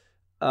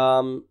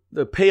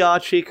 The PR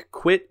chick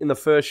quit in the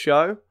first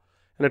show,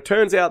 and it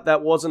turns out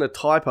that wasn't a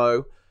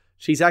typo.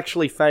 She's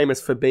actually famous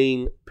for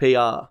being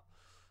PR.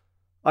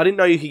 I didn't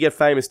know you could get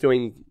famous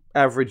doing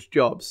average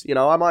jobs. You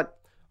know, I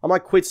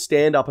might quit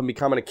stand-up and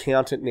become an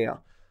accountant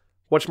now.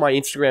 Watch my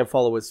Instagram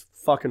followers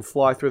fucking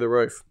fly through the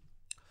roof.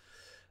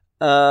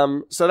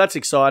 So that's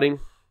exciting.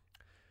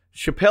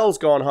 Chappelle's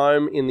gone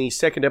home in the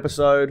second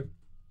episode,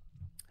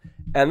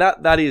 and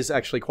that is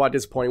actually quite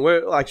disappointing.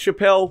 We're like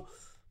Chappelle,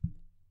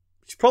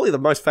 she's probably the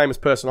most famous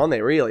person on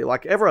there, really.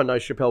 Like everyone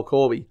knows Chappelle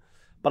Corby,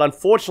 but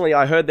unfortunately,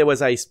 I heard there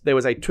was a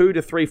 2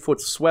 to 3 foot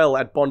swell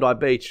at Bondi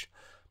Beach,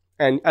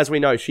 and as we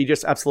know, she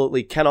just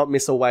absolutely cannot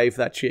miss a wave.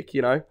 That chick,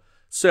 you know,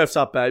 surfs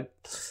up, babe.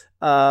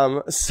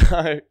 So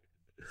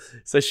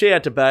she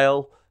had to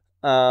bail.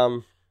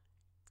 But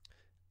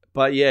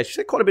yeah, she's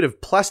had quite a bit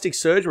of plastic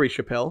surgery,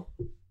 Chappelle.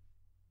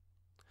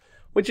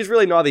 Which is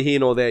really neither here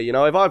nor there, you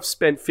know. If I've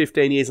spent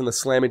 15 years in the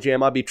Slammer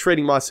Jam, I'd be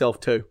treating myself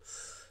too.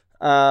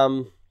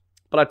 But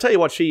I tell you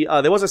what,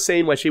 there was a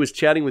scene where she was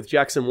chatting with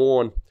Jackson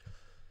Warne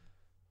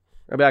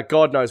about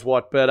God knows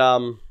what, but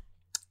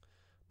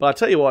I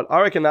tell you what,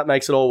 I reckon that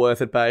makes it all worth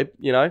it, babe.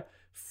 You know,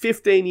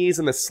 15 years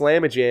in the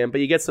Slammer Jam,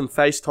 but you get some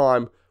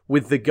FaceTime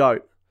with the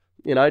GOAT.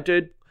 You know,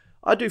 dude,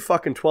 I'd do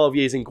fucking 12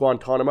 years in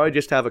Guantanamo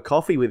just to have a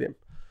coffee with him.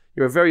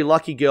 You're a very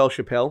lucky girl,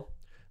 Chappelle.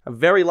 A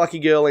very lucky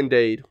girl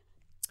indeed.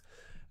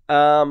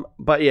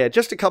 But yeah,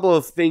 just a couple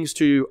of things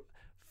to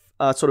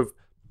sort of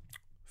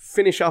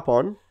finish up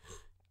on.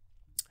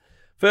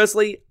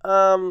 Firstly,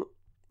 now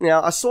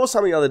I saw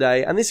something the other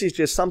day, and this is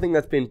just something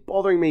that's been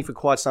bothering me for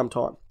quite some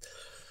time.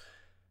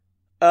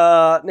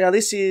 Now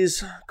this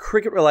is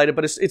cricket related,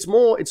 but it's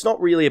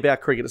not really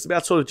about cricket. It's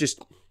about sort of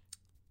just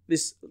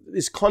this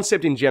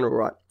concept in general,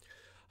 right?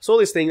 I saw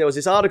this thing. There was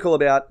this article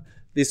about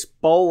this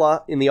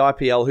bowler in the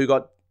IPL who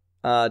got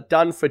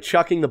done for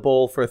chucking the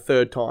ball for a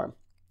third time.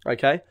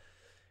 Okay.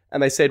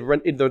 And they said,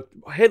 the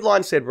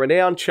headline said,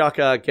 renowned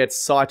chucker gets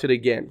cited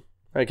again.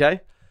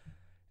 Okay?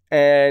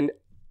 And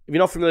if you're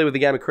not familiar with the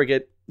game of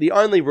cricket, the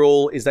only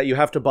rule is that you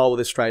have to bowl with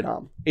a straight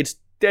arm. It's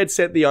dead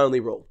set the only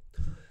rule.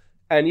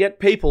 And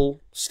yet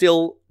people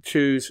still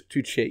choose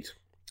to cheat.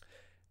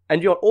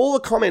 And all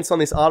the comments on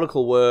this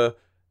article were,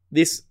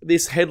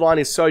 this headline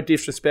is so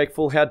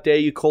disrespectful. How dare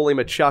you call him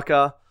a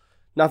chucker?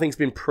 Nothing's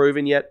been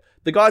proven yet.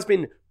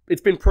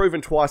 It's been proven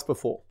twice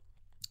before.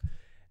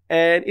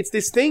 And it's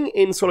this thing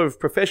in sort of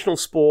professional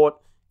sport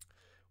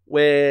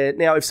where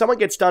now if someone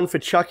gets done for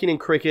chucking in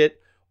cricket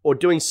or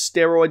doing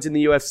steroids in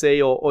the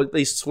UFC or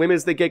these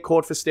swimmers that get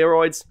caught for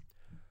steroids,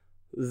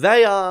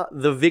 They are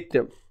the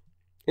victim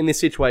in this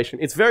situation.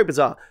 It's very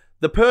bizarre.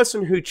 The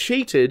person who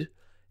cheated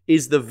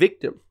is the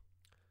victim.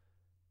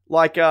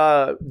 Like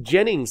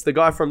Jennings, the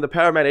guy from the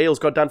Parramatta Eels,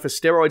 got done for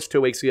steroids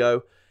 2 weeks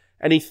ago,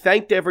 and he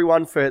thanked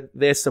everyone for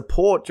their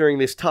support during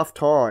this tough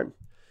time.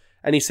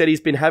 And he said he's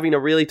been having a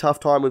really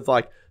tough time with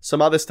like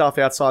some other stuff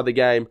outside the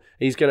game.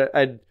 He's gonna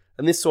and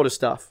this sort of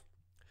stuff,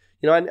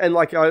 you know. And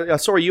like I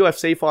saw a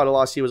UFC fighter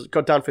last year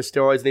got done for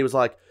steroids, and he was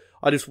like,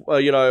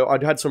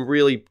 I'd had some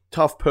really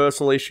tough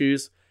personal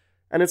issues,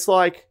 and it's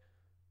like,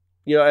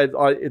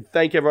 I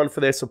thank everyone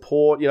for their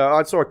support.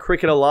 I saw a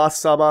cricketer last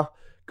summer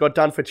got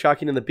done for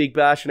chucking in the Big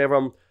Bash,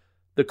 and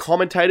the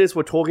commentators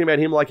were talking about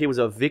him like he was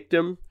a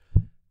victim.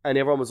 And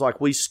everyone was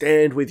like, we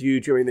stand with you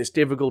during this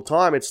difficult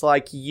time. It's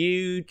like,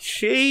 you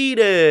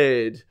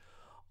cheated.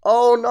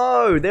 Oh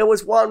no, there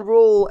was one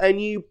rule and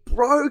you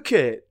broke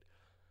it.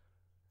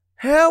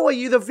 How are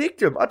you the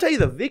victim? I'll tell you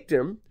the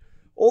victim.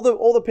 All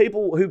the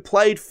people who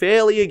played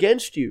fairly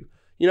against you.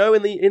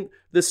 In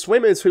the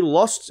swimmers who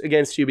lost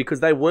against you because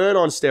they weren't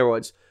on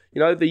steroids.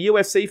 The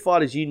UFC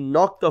fighters you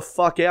knocked the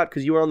fuck out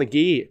because you were on the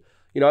gear.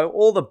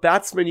 All the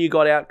batsmen you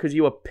got out because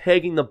you were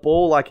pegging the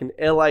ball like an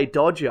LA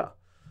Dodger.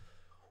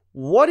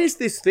 What is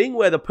this thing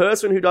where the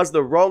person who does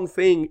the wrong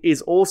thing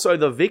is also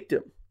the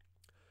victim?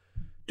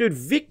 Dude,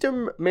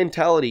 victim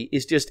mentality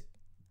is just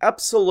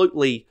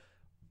absolutely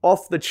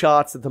off the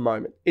charts at the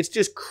moment. It's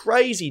just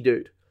crazy,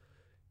 dude.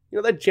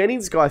 That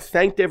Jennings guy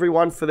thanked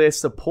everyone for their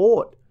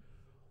support.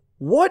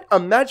 What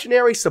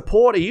imaginary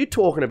support are you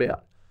talking about?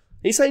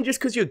 Are you saying just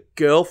because your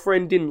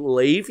girlfriend didn't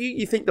leave you,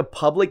 you think the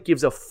public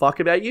gives a fuck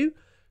about you?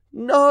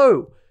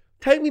 No.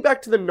 Take me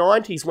back to the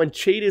 90s when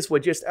cheaters were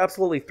just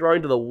absolutely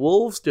thrown to the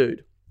wolves,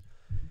 dude.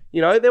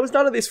 There was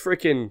none of this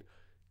freaking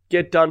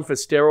get done for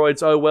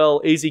steroids. Oh,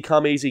 well, easy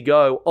come, easy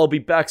go. I'll be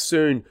back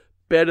soon,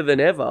 better than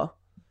ever.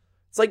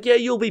 It's like, yeah,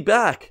 you'll be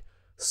back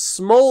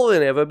smaller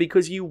than ever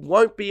because you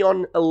won't be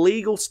on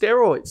illegal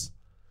steroids.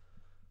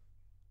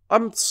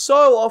 I'm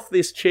so off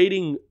this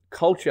cheating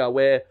culture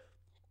where,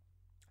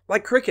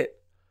 like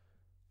cricket,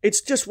 it's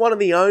just one of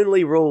the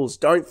only rules.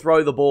 Don't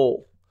throw the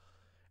ball.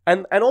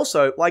 And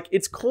also, like,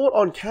 it's caught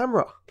on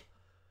camera.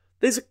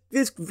 There's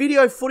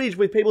video footage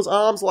with people's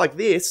arms like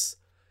this.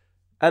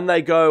 And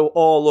they go,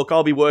 oh, look,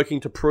 I'll be working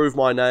to prove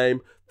my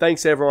name.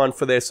 Thanks, everyone,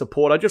 for their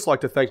support. I'd just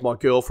like to thank my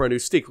girlfriend who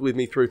sticks with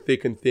me through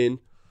thick and thin.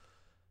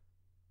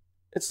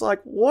 It's like,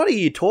 what are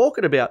you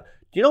talking about?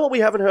 Do you know what we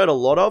haven't heard a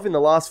lot of in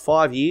the last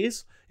 5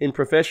 years in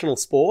professional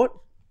sport?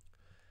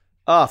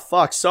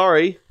 Fuck,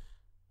 sorry.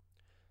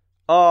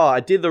 I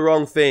did the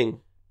wrong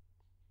thing.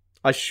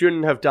 I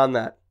shouldn't have done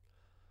that.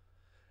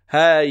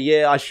 Hey,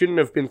 yeah, I shouldn't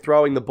have been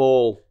throwing the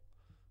ball.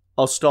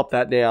 I'll stop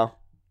that now.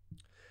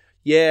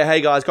 Yeah, hey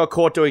guys, got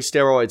caught doing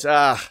steroids.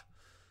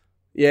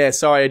 Yeah,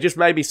 sorry, it just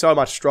made me so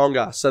much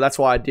stronger, so that's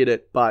why I did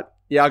it. But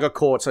yeah, I got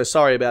caught, so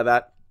sorry about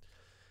that.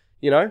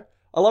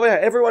 I love how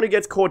everyone who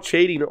gets caught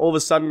cheating all of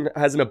a sudden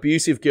has an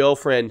abusive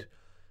girlfriend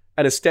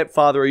and a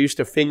stepfather who used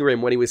to finger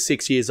him when he was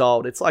 6 years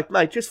old. It's like,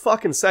 mate, just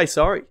fucking say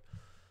sorry.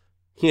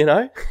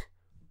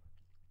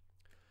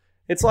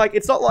 It's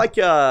not like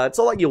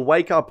you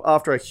wake up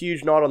after a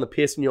huge night on the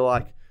piss and you're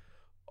like,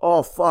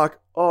 oh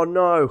fuck, oh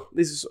no,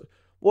 this is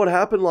what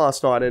happened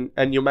last night,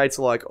 and your mates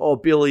are like, oh,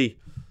 Billy,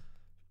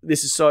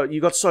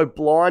 you got so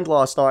blind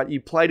last night, you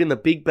played in the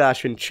Big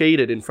Bash and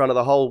cheated in front of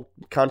the whole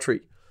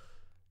country.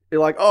 You're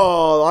like,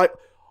 oh,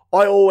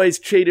 I always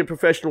cheat in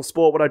professional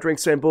sport when I drink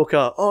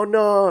Sambuca. Oh,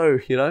 no,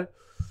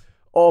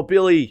 Oh,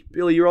 Billy,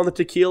 you're on the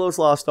tequilas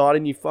last night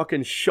and you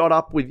fucking shot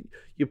up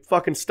you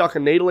fucking stuck a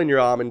needle in your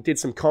arm and did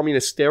some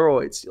communist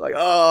steroids. You're like,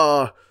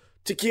 oh,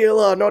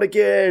 tequila, not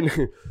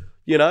again.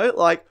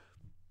 Like,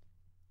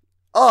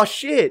 oh,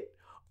 shit.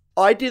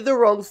 I did the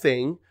wrong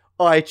thing.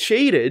 I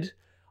cheated.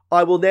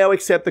 I will now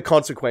accept the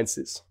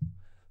consequences.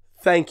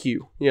 Thank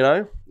you.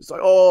 It's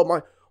like,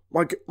 oh,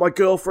 my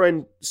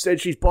girlfriend said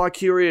she's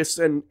bi-curious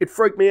and it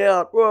freaked me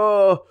out.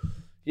 Whoa.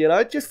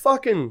 Just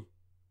fucking,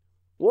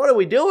 what are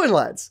we doing,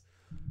 lads?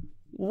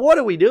 What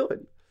are we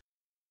doing?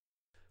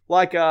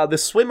 Like the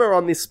swimmer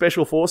on this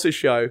Special Forces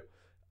show,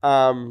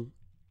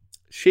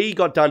 she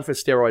got done for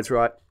steroids,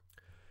 right?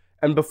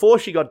 And before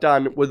she got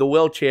done were the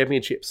World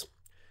Championships.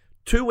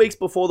 2 weeks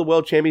before the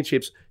World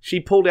Championships, she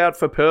pulled out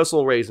for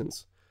personal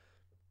reasons.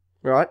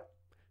 Right?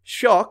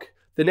 Shock.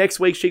 The next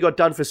week she got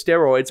done for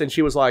steroids and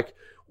she was like,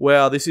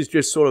 wow, this is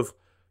just sort of,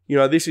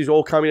 this is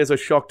all coming as a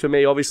shock to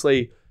me.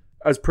 Obviously,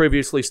 as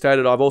previously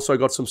stated, I've also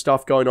got some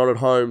stuff going on at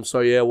home. So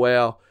yeah,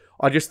 wow.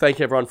 I just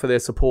thank everyone for their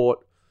support.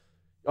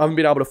 I haven't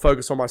been able to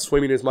focus on my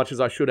swimming as much as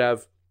I should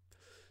have.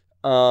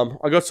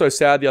 I got so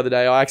sad the other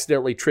day, I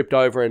accidentally tripped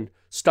over and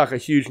stuck a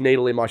huge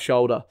needle in my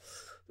shoulder.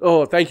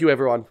 Oh, thank you,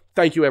 everyone.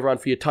 Thank you, everyone,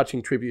 for your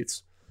touching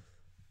tributes.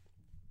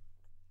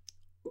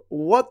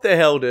 What the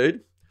hell,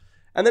 dude?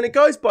 And then it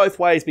goes both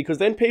ways because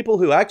then people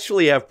who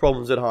actually have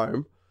problems at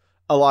home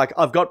are like,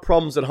 I've got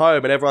problems at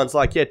home. And everyone's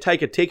like, yeah,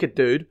 take a ticket,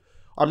 dude.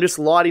 I'm just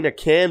lighting a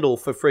candle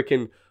for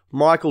freaking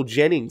Michael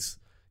Jennings.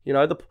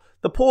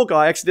 The poor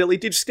guy accidentally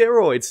did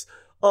steroids.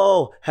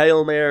 Oh,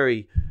 Hail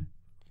Mary.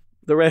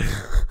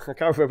 I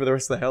can't remember the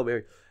rest of the Hail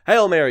Mary.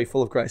 Hail Mary,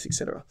 full of grace,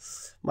 etc.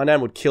 My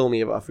nan would kill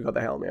me if I forgot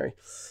the Hail Mary.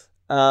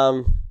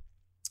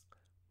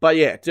 But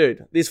yeah,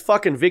 dude, this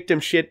fucking victim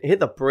shit hit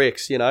the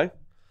bricks, you know?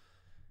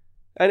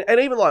 And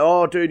even like,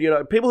 oh, dude, you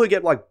know, people who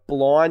get like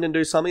blind and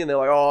do something and they're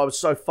like, oh, I was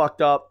so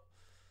fucked up.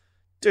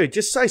 Dude,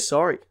 just say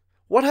sorry.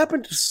 What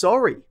happened to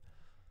sorry?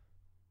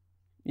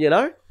 You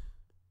know?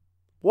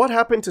 What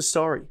happened to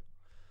sorry?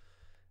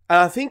 And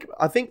I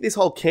think this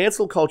whole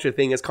cancel culture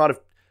thing has kind of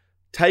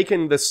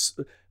taken this,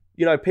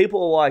 you know,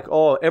 people are like,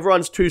 oh,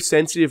 everyone's too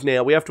sensitive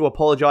now. We have to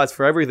apologize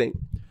for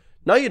everything.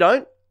 No, you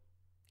don't.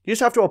 You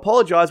just have to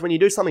apologize when you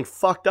do something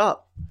fucked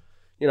up.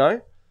 You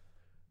know?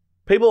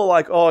 People are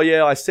like, oh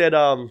yeah, I said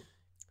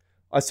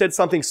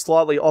something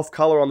slightly off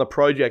color on the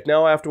project.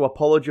 Now I have to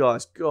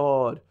apologize.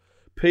 God,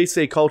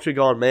 PC culture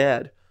gone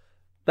mad.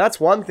 That's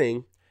one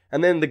thing.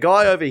 And then the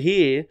guy over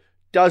here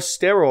does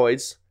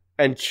steroids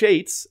and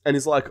cheats and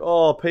is like,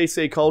 oh,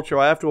 PC culture,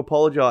 I have to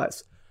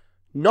apologize.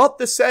 Not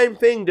the same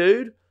thing,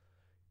 dude.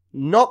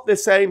 Not the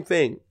same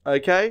thing,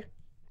 okay?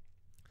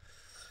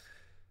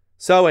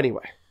 So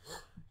anyway,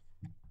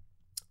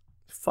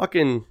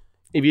 fucking,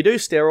 if you do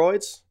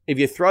steroids, if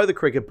you throw the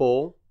cricket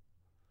ball,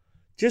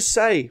 just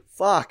say,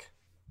 fuck,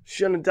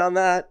 shouldn't have done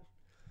that,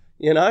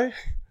 you know?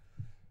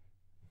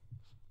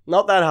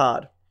 Not that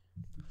hard.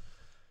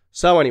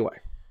 So anyway,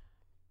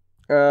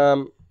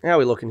 how are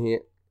we looking here?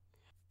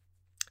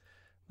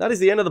 That is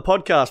the end of the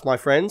podcast, my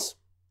friends.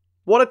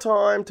 What a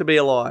time to be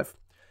alive.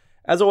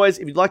 As always,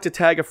 if you'd like to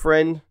tag a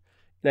friend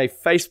in a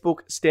Facebook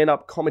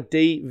stand-up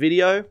comedy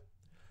video,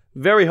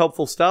 very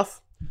helpful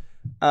stuff.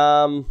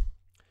 And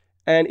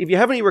if you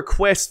have any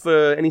requests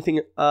for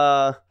anything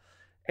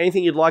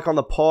you'd like on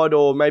the pod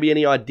or maybe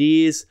any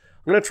ideas,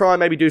 I'm going to try and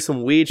maybe do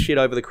some weird shit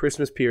over the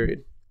Christmas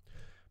period.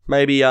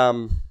 Maybe, I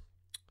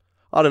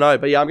don't know,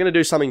 but yeah, I'm going to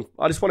do something.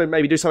 I just want to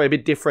maybe do something a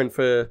bit different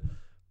for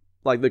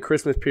like the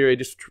Christmas period.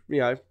 Just, you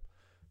know,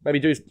 maybe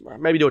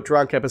do a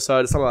drunk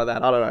episode or something like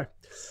that. I don't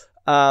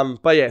know.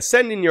 But yeah,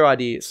 send in your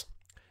ideas.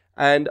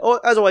 And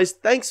as always,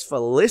 thanks for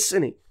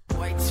listening.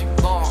 Way too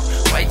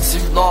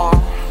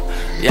long,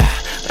 yeah.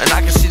 And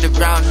I can see the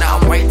ground now,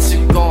 I'm way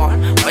too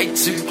gone.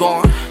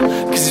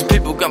 Cause these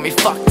people got me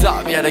fucked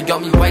up, yeah, they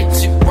got me way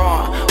too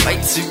wrong.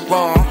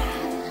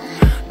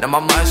 Now my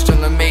mind's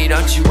telling me,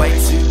 don't you wait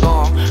too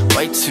long.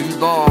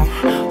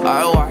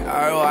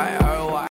 Alright.